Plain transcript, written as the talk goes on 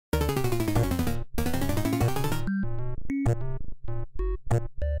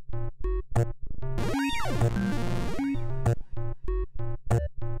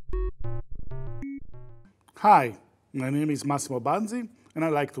Hi, my name is Massimo Banzi and I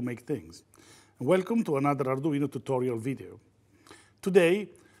like to make things. Welcome to another Arduino tutorial video. Today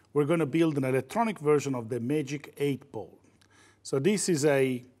we're going to build an electronic version of the Magic 8 Boule. So this is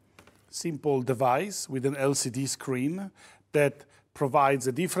a simple device with an LCD screen that provides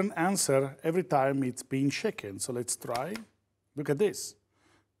a different answer every time it's being shaken. So let's try. Look at this.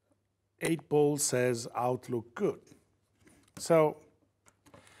 8 Boule says Outlook good. So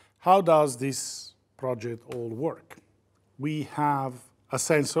how does this project all work? We have a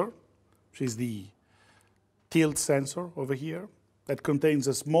sensor, which is the tilt sensor over here, that contains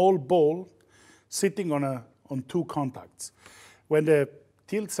a small ball sitting on two contacts. When the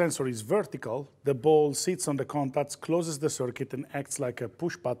tilt sensor is vertical, the ball sits on the contacts, closes the circuit, and acts like a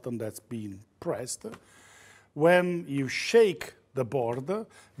push button that's being pressed. When you shake the board,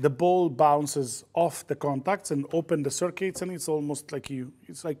 the ball bounces off the contacts and opens the circuits, and it's almost like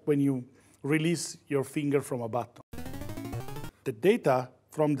it's like when you release your finger from a button. The data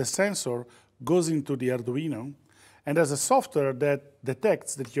from the sensor goes into the Arduino, and there's a software that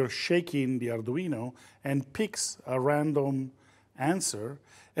detects that you're shaking the Arduino and picks a random answer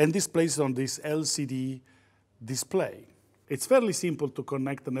and displays it on this LCD display. It's fairly simple to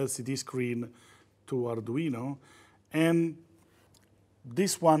connect an LCD screen to Arduino, and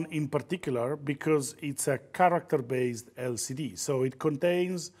this one in particular because it's a character-based LCD. So it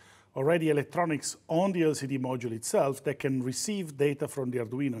contains already electronics on the LCD module itself that can receive data from the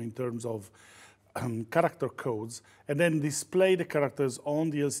Arduino in terms of character codes and then display the characters on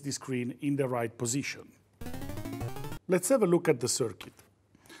the LCD screen in the right position. Let's have a look at the circuit.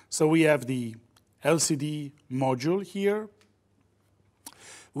 So we have the LCD module here.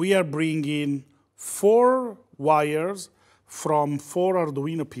 We are bringing 4 wires from 4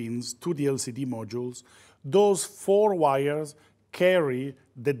 Arduino pins to the LCD modules. Those 4 wires carry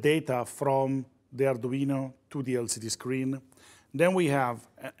the data from the Arduino to the LCD screen. Then we have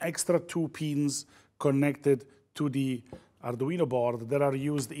an extra 2 pins connected to the Arduino board that are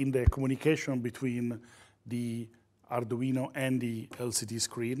used in the communication between the Arduino and the LCD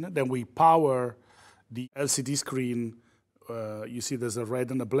screen. Then we power the LCD screen. You see there's a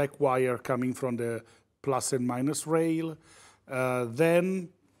red and a black wire coming from the plus and minus rail. Then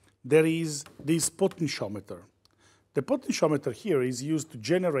there is this potentiometer. The potentiometer here is used to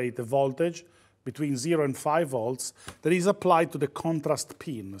generate a voltage between 0 and 5 volts that is applied to the contrast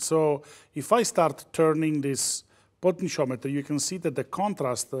pin. So if I start turning this potentiometer, you can see that the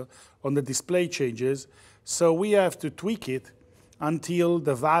contrast on the display changes. So we have to tweak it until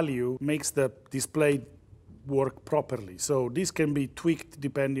the value makes the display work properly. So this can be tweaked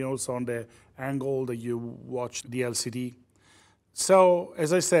depending also on the angle that you watch the LCD. So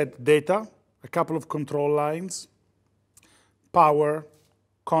as I said, data, a couple of control lines, power,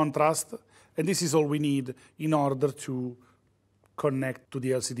 contrast, and this is all we need in order to connect to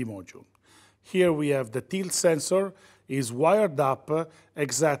the LCD module. Here we have the tilt sensor is wired up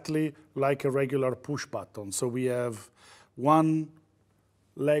exactly like a regular push button. So we have one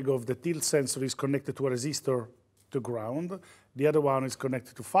leg of the tilt sensor is connected to a resistor to ground. The other one is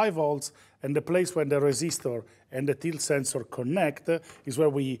connected to 5 volts, and the place where the resistor and the tilt sensor connect is where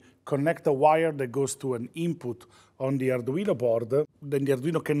we connect a wire that goes to an input on the Arduino board. Then the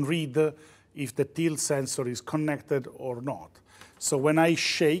Arduino can read if the tilt sensor is connected or not. So when I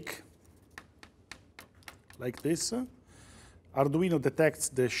shake like this, Arduino detects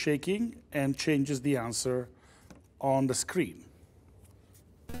the shaking and changes the answer on the screen.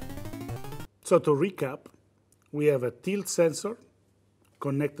 So to recap, we have a tilt sensor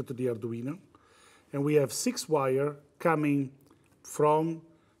connected to the Arduino, and we have 6 wires coming from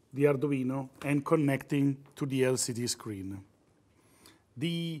the Arduino and connecting to the LCD screen.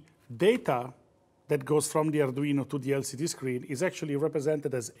 The data that goes from the Arduino to the LCD screen is actually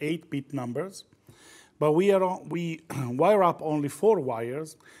represented as 8-bit numbers, but we wire up only 4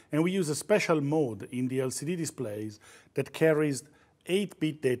 wires, and we use a special mode in the LCD displays that carries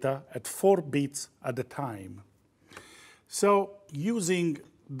 8-bit data at 4 bits at a time. So using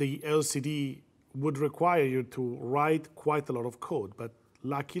the LCD would require you to write quite a lot of code, but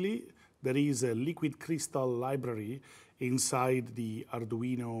luckily there is a liquid crystal library inside the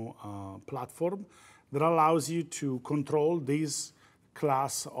Arduino platform that allows you to control this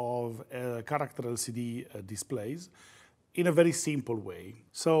class of character LCD displays in a very simple way.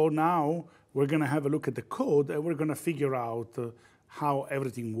 So now we're going to have a look at the code and we're going to figure out how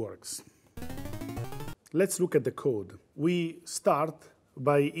everything works. Let's look at the code. We start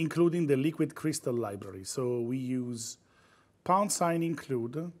by including the liquid crystal library. So we use #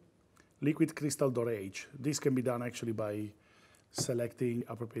 include liquid crystal.h. This can be done actually by selecting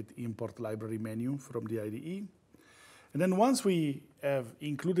appropriate import library menu from the IDE. And then once we have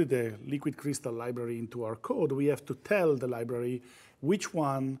included the liquid crystal library into our code, we have to tell the library which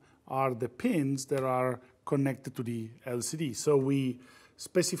one are the pins that are connected to the LCD. So we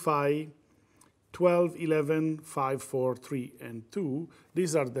specify 12, 11, 5, 4, 3, and 2.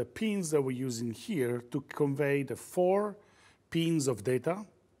 These are the pins that we're using here to convey the 4 pins of data,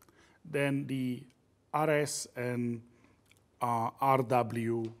 then the RS and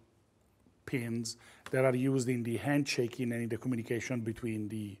RW pins that are used in the handshaking and in the communication between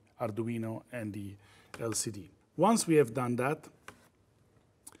the Arduino and the LCD. Once we have done that,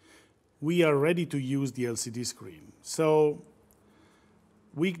 we are ready to use the LCD screen. So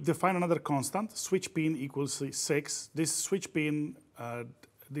we define another constant, switch pin equals 6. This switch pin,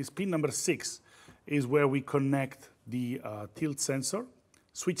 this pin number 6, is where we connect the tilt sensor.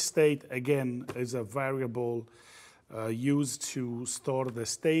 Switch state, again, is a variable used to store the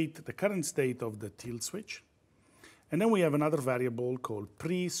state, the current state of the tilt switch. And then we have another variable called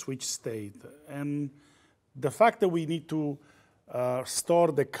pre-switch state. And the fact that we need to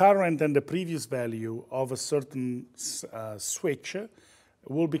store the current and the previous value of a certain switch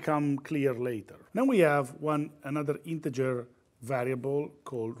will become clear later. Then we have another integer variable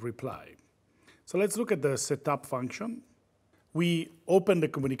called reply. So let's look at the setup function. We open the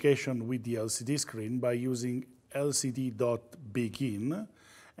communication with the LCD screen by using lcd.begin.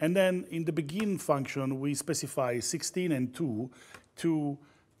 And then in the begin function, we specify 16 and 2 to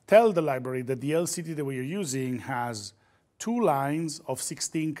tell the library that the LCD that we are using has 2 lines of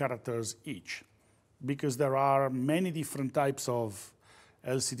 16 characters each, because there are many different types of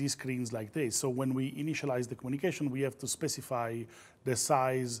LCD screens like this. So when we initialize the communication, we have to specify the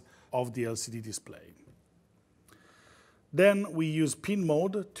size of the LCD display. Then we use pin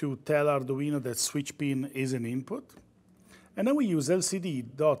mode to tell Arduino that switch pin is an input. And then we use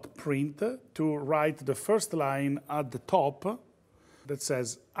lcd.print to write the first line at the top that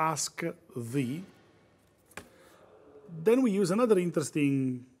says ask the. Then we use another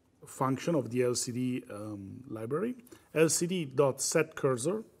interesting function of the LCD library,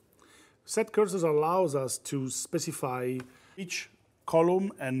 lcd.setCursor. SetCursor allows us to specify each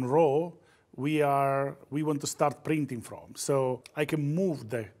column and row we want to start printing from. So I can move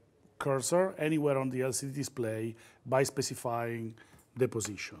the cursor anywhere on the LCD display by specifying the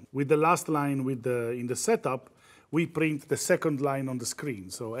position. With the last line in the setup, we print the second line on the screen.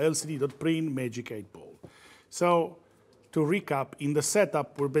 So lcd.print magic 8 Boule. So to recap, in the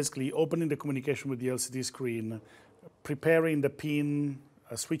setup, we're basically opening the communication with the LCD screen, preparing the pin,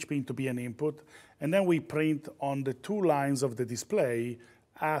 a switch pin to be an input, and then we print on the 2 lines of the display,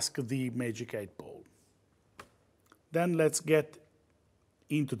 ask the magic 8 Boule. Then let's get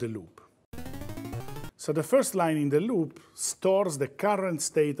into the loop. So the first line in the loop stores the current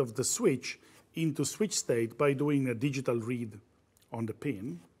state of the switch into switch state by doing a digital read on the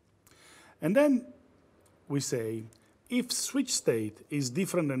pin. And then we say, if switch state is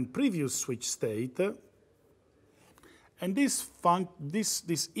different than previous switch state, and this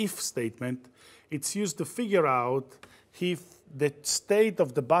if statement, it's used to figure out if the state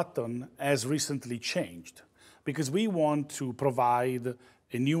of the button has recently changed, because we want to provide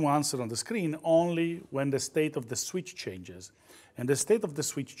a new answer on the screen only when the state of the switch changes. And the state of the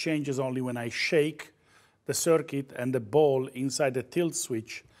switch changes only when I shake the circuit and the ball inside the tilt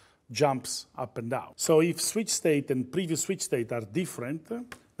switch jumps up and down. So if switch state and previous switch state are different,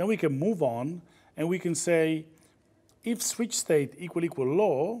 then we can move on and we can say, if switch state equal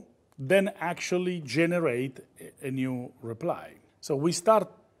low, then actually generate a new reply. So we start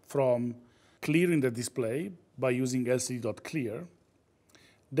from clearing the display by using lcd.clear.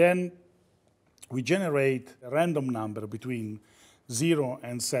 Then we generate a random number between 0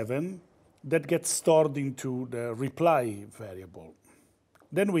 and 7 that gets stored into the reply variable.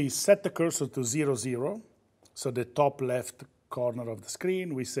 Then we set the cursor to 0, 0, so the top left corner of the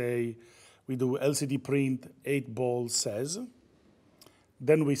screen. We do lcd print 8 Boule says.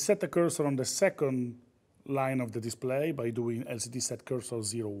 Then we set the cursor on the second line of the display by doing lcd set cursor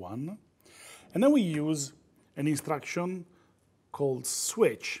 0, 1. And then we use an instruction called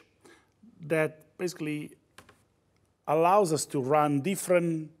switch that basically allows us to run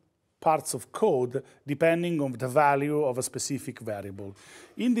different parts of code depending on the value of a specific variable.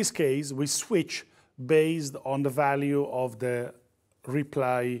 In this case, we switch based on the value of the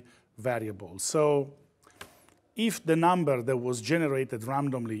reply variable. So if the number that was generated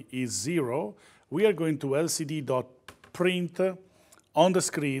randomly is 0, we are going to lcd.print on the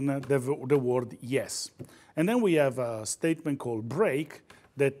screen the word yes. And then we have a statement called break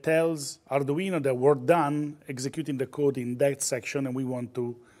that tells Arduino that we're done executing the code in that section and we want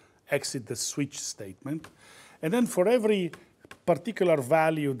to exit the switch statement. And then for every particular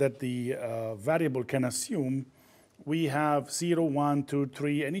value that the variable can assume, we have 0, 1, 2,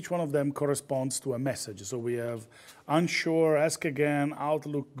 3, and each one of them corresponds to a message. So we have unsure, ask again,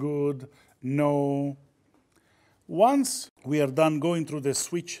 outlook good, no. Once we are done going through the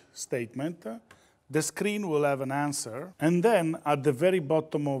switch statement, the screen will have an answer. And then at the very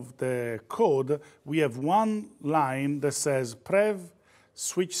bottom of the code, we have one line that says prev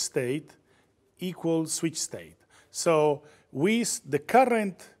switch state equals switch state. So the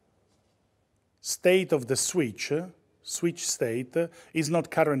current state of the switch state, is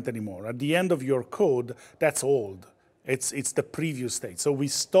not current anymore. At the end of your code, that's old. It's the previous state. So we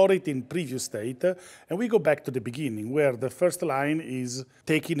store it in previous state, and we go back to the beginning, where the first line is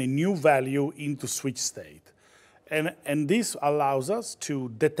taking a new value into switch state. And this allows us to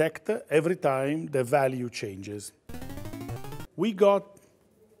detect every time the value changes. We got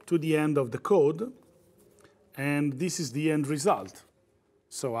to the end of the code, and this is the end result.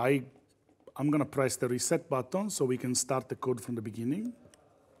 So I'm going to press the reset button so we can start the code from the beginning.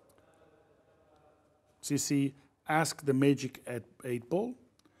 So you see, ask the magic 8 ball.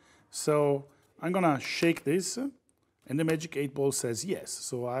 So I'm going to shake this, and the magic 8 ball says yes.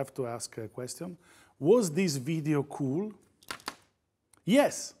 So I have to ask a question. Was this video cool?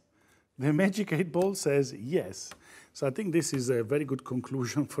 Yes. The magic 8 ball says yes. So I think this is a very good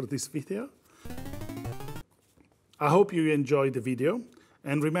conclusion for this video. I hope you enjoyed the video.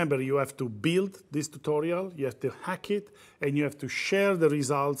 And remember, you have to build this tutorial, you have to hack it, and you have to share the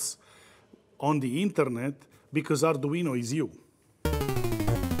results on the internet, because Arduino is you.